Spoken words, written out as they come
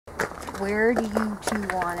where do you two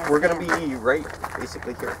want to We're going to be right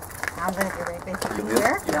basically here. I'm going to be right basically You'll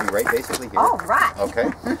here? be right basically here. Oh, right.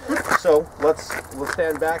 Okay. So we'll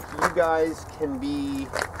stand back. You guys can be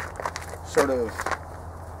sort of,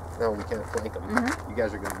 no, we can't flank them. You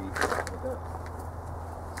guys are going to be like that.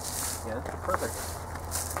 Yeah, perfect.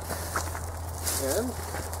 And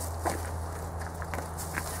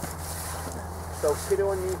so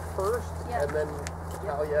Kiddo and me first, and then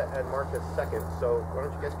Talia and Marcus second. So why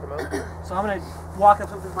don't you guys come out? So I'm going to walk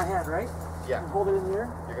up with my hand, right? Yeah. And hold it in the air?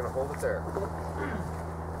 You're going to hold it there.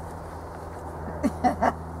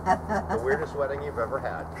 The weirdest wedding you've ever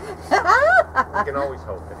had. We can always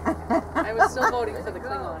hope. I was still voting for the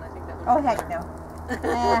Klingon. I think that would Oh, be heck better. no.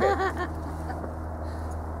 Okay.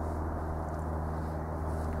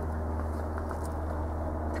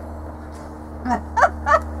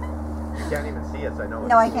 You can't even see us, I know.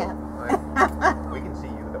 No, I can't. We can see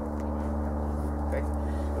you, though. Okay?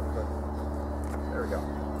 There we go.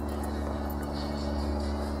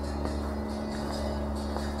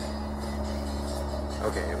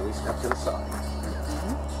 Okay, and we step to the side.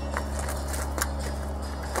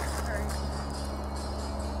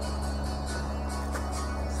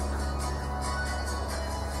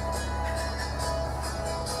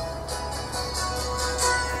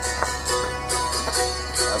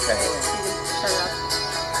 Okay.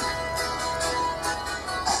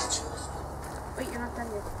 Wait, you're not done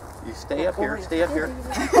yet. You stay up here. Stay up here.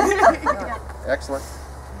 Excellent.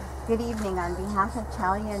 Good evening. On behalf of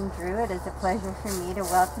Talia and Drew, it is a pleasure for me to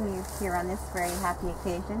welcome you here on this very happy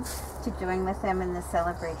occasion to join with them in the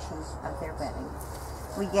celebration of their wedding.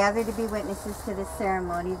 We gather to be witnesses to this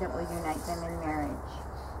ceremony that will unite them in marriage.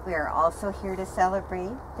 We are also here to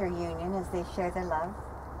celebrate their union as they share their love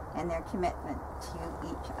and their commitment to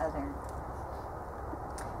each other.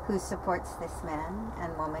 Who supports this man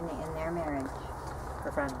and woman in their marriage?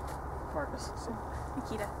 Her friend, Marcus.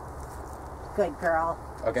 Nykyta. Good girl.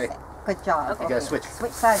 Okay. Good job. You guys switch.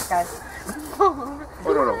 Switch sides, guys. Oh,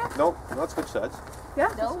 no. No, not switch sides.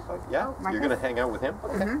 Yeah? No. Yeah, Marcus? you're going to hang out with him?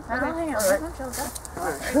 Okay. I'll hang out.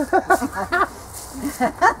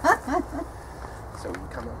 So you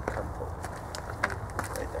come forward.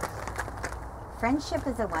 Right there. Friendship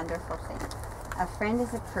is a wonderful thing. A friend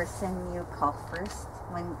is a person you call first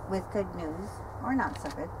when with good news or not so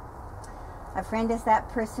good. A friend is that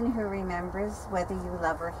person who remembers whether you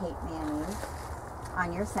love or hate mayonnaise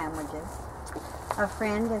on your sandwiches. A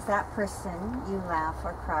friend is that person you laugh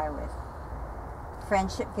or cry with.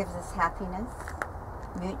 Friendship gives us happiness,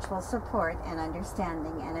 mutual support and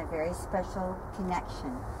understanding, and a very special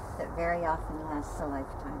connection that very often lasts a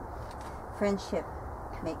lifetime. Friendship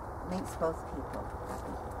makes both people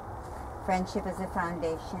happy. Friendship is a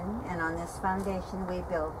foundation, and on this foundation we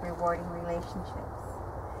build rewarding relationships.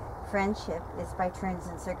 Friendship is by turns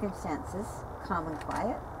and circumstances, calm and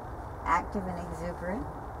quiet, active and exuberant,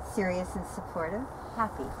 serious and supportive,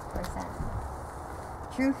 happy or sad.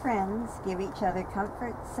 True friends give each other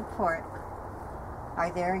comfort, support,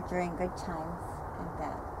 are there during good times and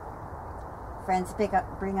bad. Friends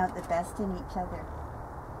bring out the best in each other,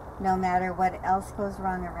 no matter what else goes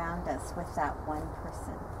wrong around us with that one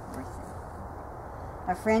person we're safe.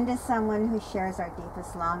 A friend is someone who shares our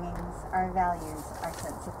deepest longings, our values, our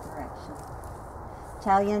sense of direction.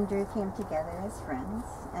 Talia and Drew came together as friends,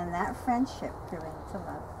 and that friendship grew into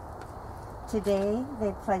love. Today,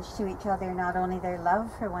 they pledge to each other not only their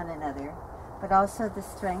love for one another, but also the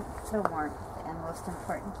strength, the warmth, and most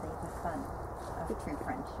importantly, the fun of true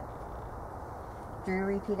friendship. Drew,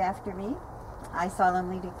 repeat after me. I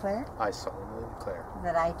solemnly declare. I solemnly declare.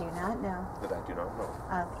 That I do not know. That I do not know.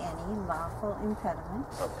 Of any lawful impediment.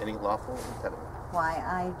 Of any lawful impediment. Why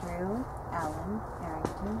I, Drew Allen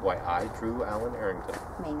Arrington. Why I, Drew Allen Arrington.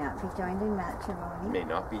 May not be joined in matrimony. May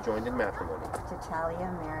not be joined in matrimony. To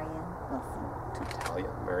Talia Marion Wilson. To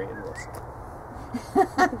Talia Marion Wilson.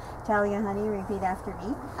 Talia, honey, repeat after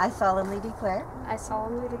me. I solemnly declare. I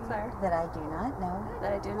solemnly declare. That I do not know.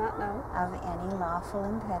 That I do not know. Of any lawful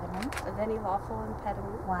impediment. Of any lawful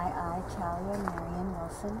impediment. Why I, Talia Marion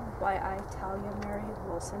Wilson. Why I, Talia Marion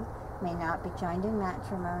Wilson. May not be joined in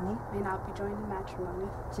matrimony. May not be joined in matrimony.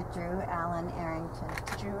 To Drew Allen Arrington.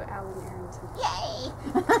 To Drew Allen Arrington. Yay!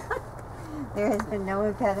 There has been no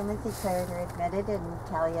impediment declared or admitted, and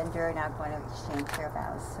Talia and Drew are now going to exchange their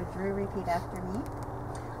vows. So Drew, repeat after me.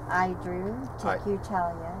 I, Drew, take you,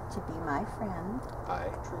 Talia, to be my friend. I,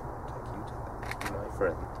 Drew, take you to be my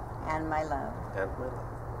friend. And my love. And my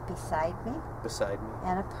love. Beside me. Beside me.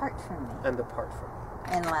 And apart from me. And apart from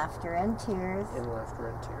me. In laughter and tears. In laughter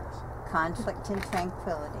and tears. Conflict and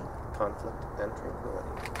tranquility. Conflict and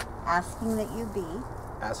tranquility. Asking that you be.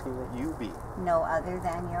 asking that you be no other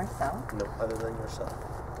than yourself, no other than yourself,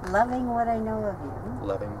 loving what I know of you,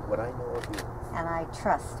 loving what I know of you, and I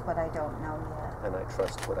trust what I don't know yet, and I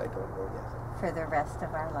trust what I don't know yet, for the rest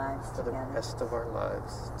of our lives for the together. rest of our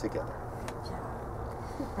lives together.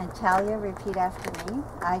 And Talia, repeat after me.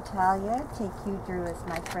 I, Talia, take you, Drew, as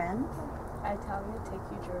my friend I, Talia, take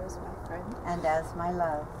you, Drew, as my friend and as my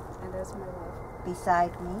love, and as my love,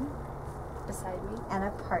 beside me beside me and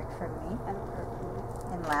apart from me, and apart from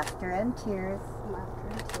me, in laughter and tears, in laughter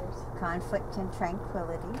and tears, conflict and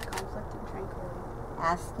tranquility, conflict and tranquility,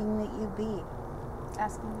 asking that you be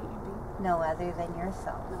asking that you be no other than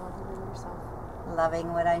yourself, no other than yourself,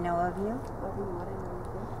 loving what I know of you, loving what I know of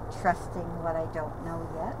you, trusting what I don't know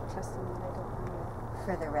yet, trusting what I don't know yet,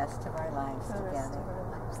 for the rest of our lives for the rest together. of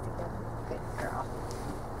our lives together. Good girl.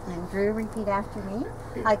 And Drew, repeat after me.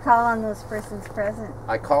 I call on those persons present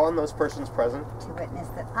I call on those persons present to witness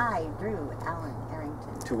that I, Drew Allen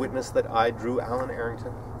Arrington, to witness that I, Drew Allen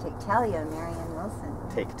Arrington, take Talia Marion Wilson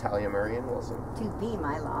take Talia Marion Wilson to be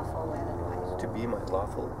my lawful wedded wife, to be my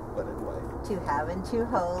lawful wedded wife, to have and to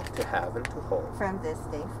hold to have and to hold from this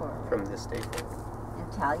day forward. from this day forward.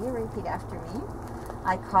 And Talia, repeat after me.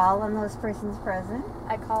 I call on those persons present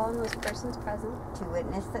I call on those persons present to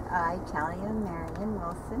witness that I, Talia Marion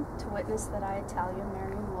Wilson, to witness that I, Talia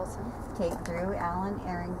Marion Wilson, take Drew Allen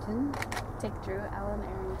Arrington take Drew Allen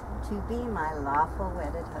Arrington to be my lawful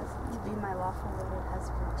wedded to husband, be my lawful wedded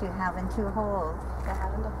husband, to have and to hold to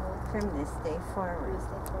have and to hold from this day from forward. this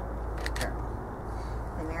day forward.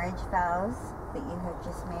 The marriage vows that you have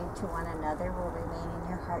just made to one another will remain in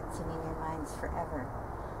your hearts and in your minds forever.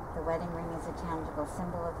 The wedding ring is a tangible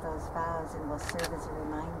symbol of those vows and will serve as a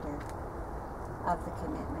reminder of the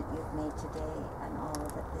commitment you've made today and all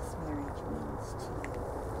that this marriage means to you.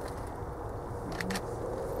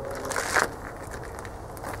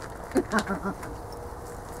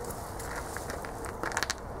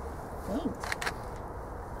 Thanks.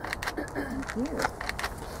 Thank you.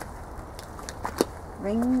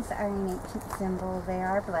 Rings are an ancient symbol. They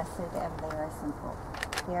are blessed and they are simple.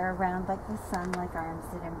 They are round like the sun, like arms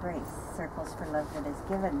that embrace, circles for love that is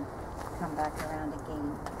given, come back around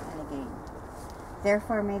again and again.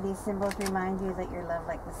 Therefore, may these symbols remind you that your love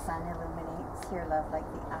like the sun illuminates, your love like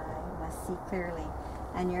the eye must see clearly,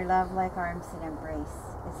 and your love like arms that embrace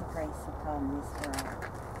is a grace upon this world.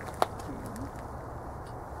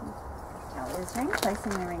 Talia's ring,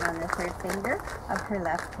 placing the ring on the third finger of her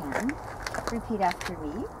left hand. Repeat after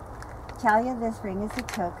me. Talia, this ring is a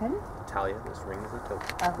token Talia, this ring is a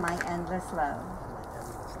token of my endless love, of my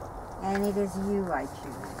endless love, and it is you I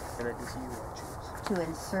choose and it is you I choose to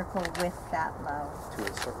encircle with that love. to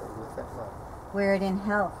encircle with that love. Wear it in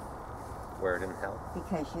health, Wear it in health,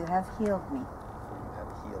 because you have healed me. for you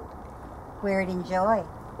have healed me. Wear it in joy,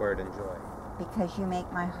 Wear it in joy, because you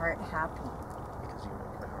make my heart happy. because you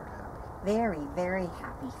make my heart happy. Very, very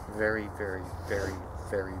happy. Very, very, very,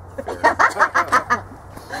 very, very.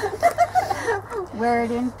 Wear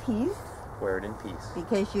it in peace, Wear it in peace,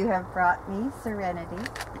 because you have brought me serenity.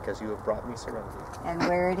 because you have brought me serenity. And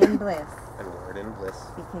wear it in bliss, And wear it in bliss,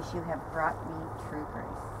 because you have brought me true grace.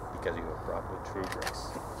 because you have brought me true grace.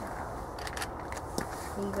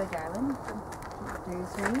 Here you go, darling.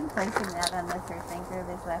 Drew's ring, placing that on the third finger of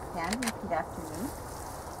his left hand. Repeat after me.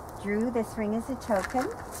 Drew, this ring is a token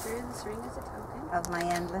Drew, this ring is a token of my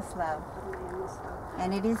endless love, of my endless love,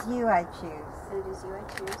 and it is you I choose and it is you I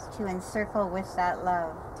choose to encircle with that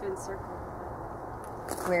love. to encircle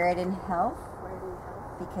with that. Wear it in health, Wear it in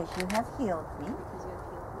health, because you have healed me. because you have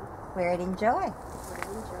healed me. Wear it in joy, Wear it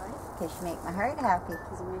in joy, because you make my heart happy.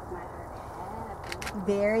 because you make my heart happy.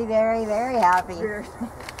 Very, very, very happy. Very,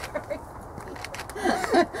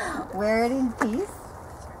 Wear it in peace,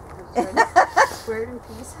 Wear it in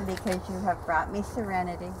peace, because you have brought me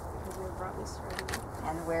serenity. because you have brought me serenity.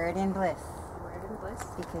 And wear it in bliss, Wear it in bliss,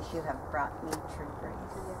 because you have brought me true because grace.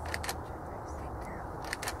 you have brought me true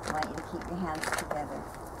grace. I want you to keep your hands together.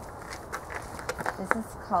 This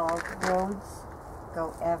is called Roads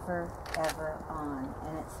Go Ever, Ever On,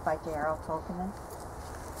 and it's by J.R.R. Tolkien.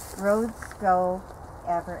 Roads go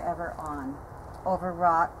ever, ever on, over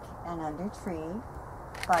rock and under tree,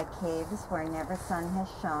 by caves where never sun has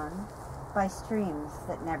shone, by streams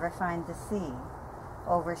that never find the sea,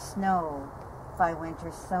 over snow, by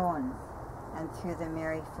winter sown, and through the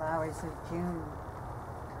merry flowers of June,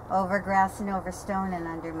 over grass and over stone and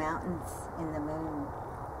under mountains in the moon.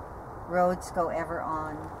 Roads go ever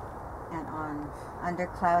on and on, under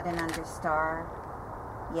cloud and under star,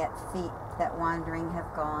 yet feet that wandering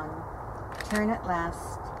have gone turn at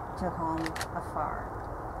last to home afar.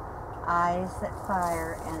 Eyes that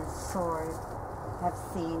fire and sword have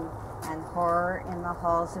seen and horror in the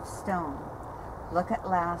halls of stone. Look at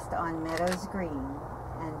last on meadows green,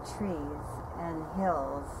 and trees and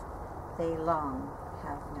hills they long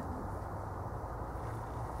have known.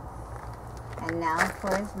 And now,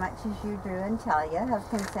 for as much as you, Drew and Talia, have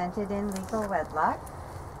consented in legal wedlock,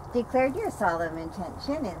 declared your solemn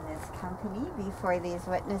intention in this company before these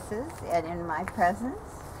witnesses and in my presence,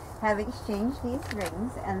 have exchanged these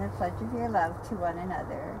rings and the pledge of your love to one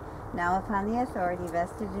another, now upon the authority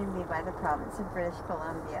vested in me by the province of British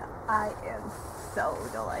Columbia. I am so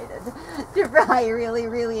delighted. I really,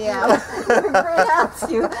 really am. To pronounce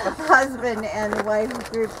you husband and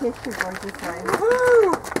wife. Drew, kiss your gorgeous wife.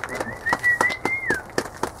 Woo!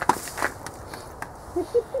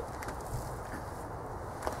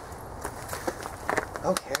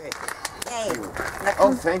 Okay. Hey.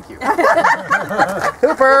 Oh, thank you.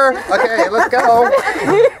 Hooper! Okay, let's go.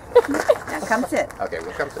 Now come sit. Okay,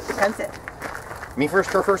 we'll come sit. Come sit. Me first,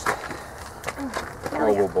 her first?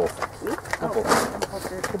 Oh, we'll both. Me? We'll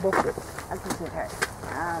both. We'll both do it. Okay,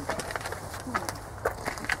 sweetheart.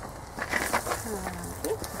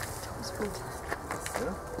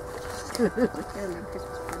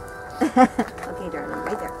 Okay, darling,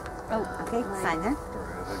 right there. Oh, Okay, sign there.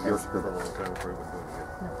 Your scribble.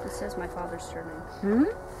 no, this says my father's surname. Hmm?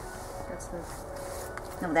 That's the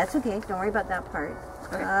No, that's okay. Don't worry about that part.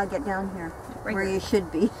 Okay. Get down here, Right where here. you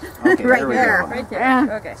should be. Okay, right there we there. go. right there. Yeah.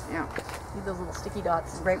 Okay. Yeah, Need those little sticky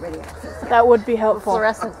dots. right where you That would be helpful.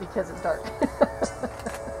 Fluorescent because it's dark.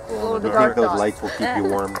 Well, the I dark think those dots. lights will keep you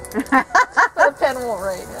warm. The pen won't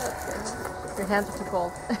write. Your hands are too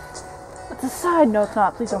cold. It's a sign. No, it's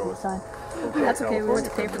not. Please don't be a sign. That's okay. We went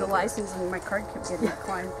to pay for the license and my card kept getting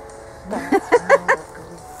declined.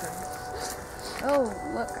 Oh,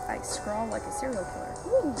 look, I scrawl like a serial killer.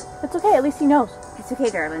 Ooh. It's okay. At least he knows. It's okay,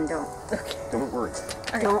 darling. Don't. Don't worry.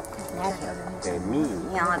 Okay. Don't. Okay, me.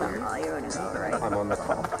 Yeah, I don't know. You're gonna go right. I'm on the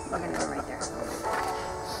call. We're gonna go right there.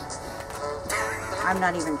 I'm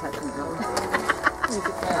not even touching you.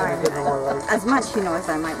 Alright. As much, you know, as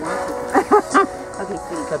I might want to. Okay,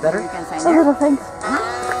 sweetie. Is that better? You can sign A there. little thing.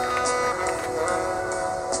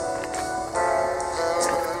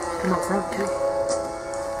 Come up front too.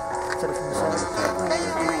 Instead of from the side.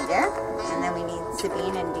 Sign right there. And then we need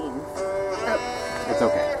Sabine and Dean. It's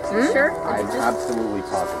okay. Sure? I'm absolutely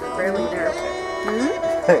positive. Barely there.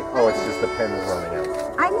 Hey, oh, it's just the pen is running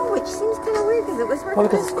out. I know, which seems kind of weird because it was working Probably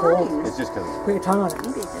 'cause just it's cold. fine. It's just because Put your tongue on it.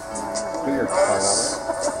 Maybe it's just put your tongue on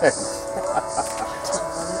it.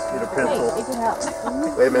 Need a pencil.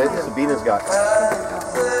 Wait a minute, Sabina's got.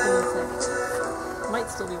 Might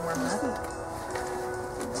still be warm enough.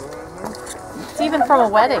 It's even from a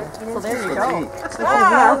wedding. So there you go.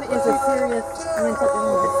 Ah! Is a serious mental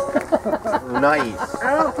illness. Nice.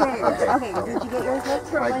 Okay. Okay. Okay, did you get yours yet? I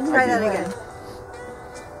Try that did. again.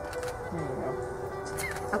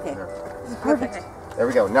 Okay. Perfect. Okay. There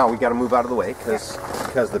we go. Now we got to move out of the way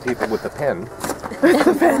because the people with the pen.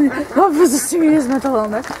 Oh, this is serious mental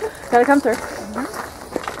illness. Gotta come through.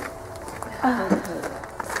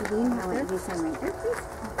 Sabine, how would you sign right there, please?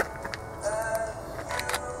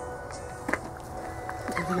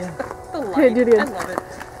 The light. Here, do it again. I love it.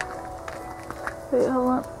 Wait, hold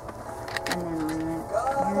on. And then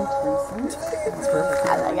on that here, Teresa.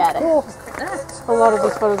 I got it. A lot of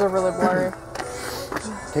these photos are really blurry.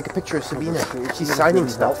 Take a picture of Sabina. She's signing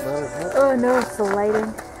stuff. Oh no, it's the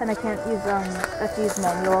lighting, and I can't use I have to use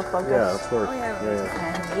manual focus. Yeah, of course. Oh, yeah.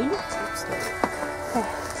 Yeah. And me.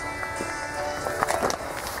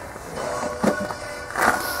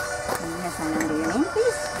 And you guys sign under your name,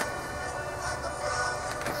 please.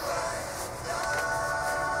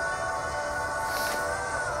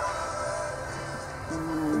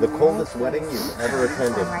 The coldest wedding you've ever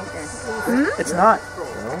attended. Right there. It's not.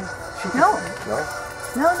 No,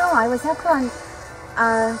 No? no, I was up on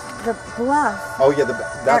the bluff. Oh yeah,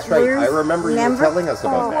 that's At right. Lear's- I remember you were remember? telling us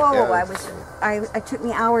about that. Oh, Yeah. it took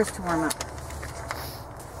me hours to warm up.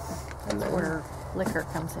 And then, Where liquor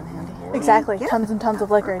comes in handy. Exactly, Yeah. tons and tons of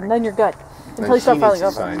liquor, and then you're good. then Until you she start needs falling to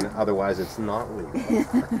over. sign, otherwise it's not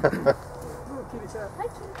legal.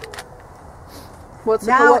 What's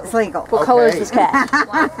Now what, it's legal. what color is Okay. this cat?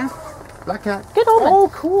 Black cat. Good omen. Oh,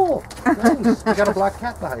 cool. Nice. We got a black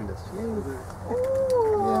cat behind us. Yay.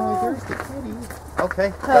 Yeah, there's the kitty.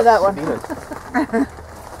 Okay. Try that one. Sabina's.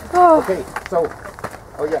 Oh, Okay, so,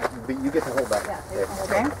 oh yeah, but you get to hold that. Okay.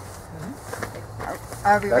 Okay.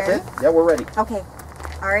 Are we That's ready? it? Yeah, we're ready. Okay.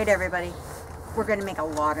 All right, everybody. We're going to make a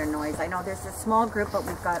lot of noise. I know there's a small group, but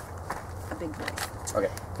we've got a big voice. Okay.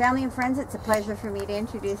 Family and friends, it's a pleasure for me to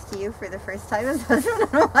introduce to you for the first time as husband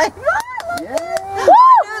and wife. Yay!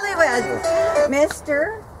 Newlyweds,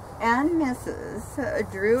 Mr. and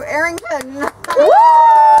Mrs. Drew Arrington.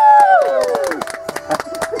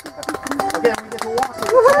 Again, we get to walk with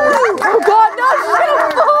Oh God, no!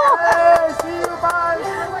 Hey, see you, bye.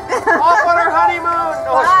 Off on our honeymoon.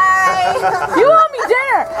 Bye. You owe me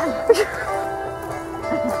dinner.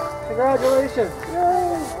 Congratulations.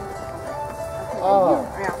 Oh,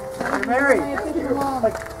 you're married.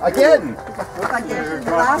 Again. Again,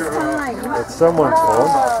 the last time. It's someone's phone.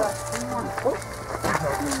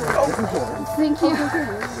 Thank you.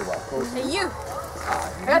 Hey, you.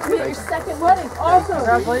 I got to be at your second wedding. Awesome.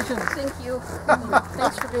 Congratulations. Thank you.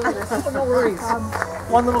 Thanks for doing this. No worries.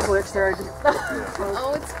 One little glitch there.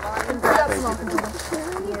 Oh, it's fine. Congrats.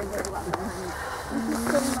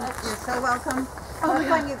 You're so welcome. Have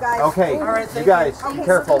fun, you guys. Okay, All right, you guys, be Okay,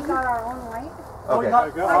 careful. so we got our own light. Okay.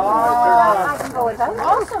 I can go without.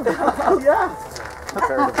 Awesome.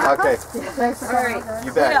 Okay. Thanks for coming.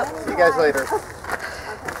 You bet. See you guys later.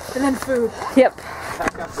 And then food. Yep.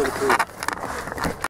 Pack up for the food.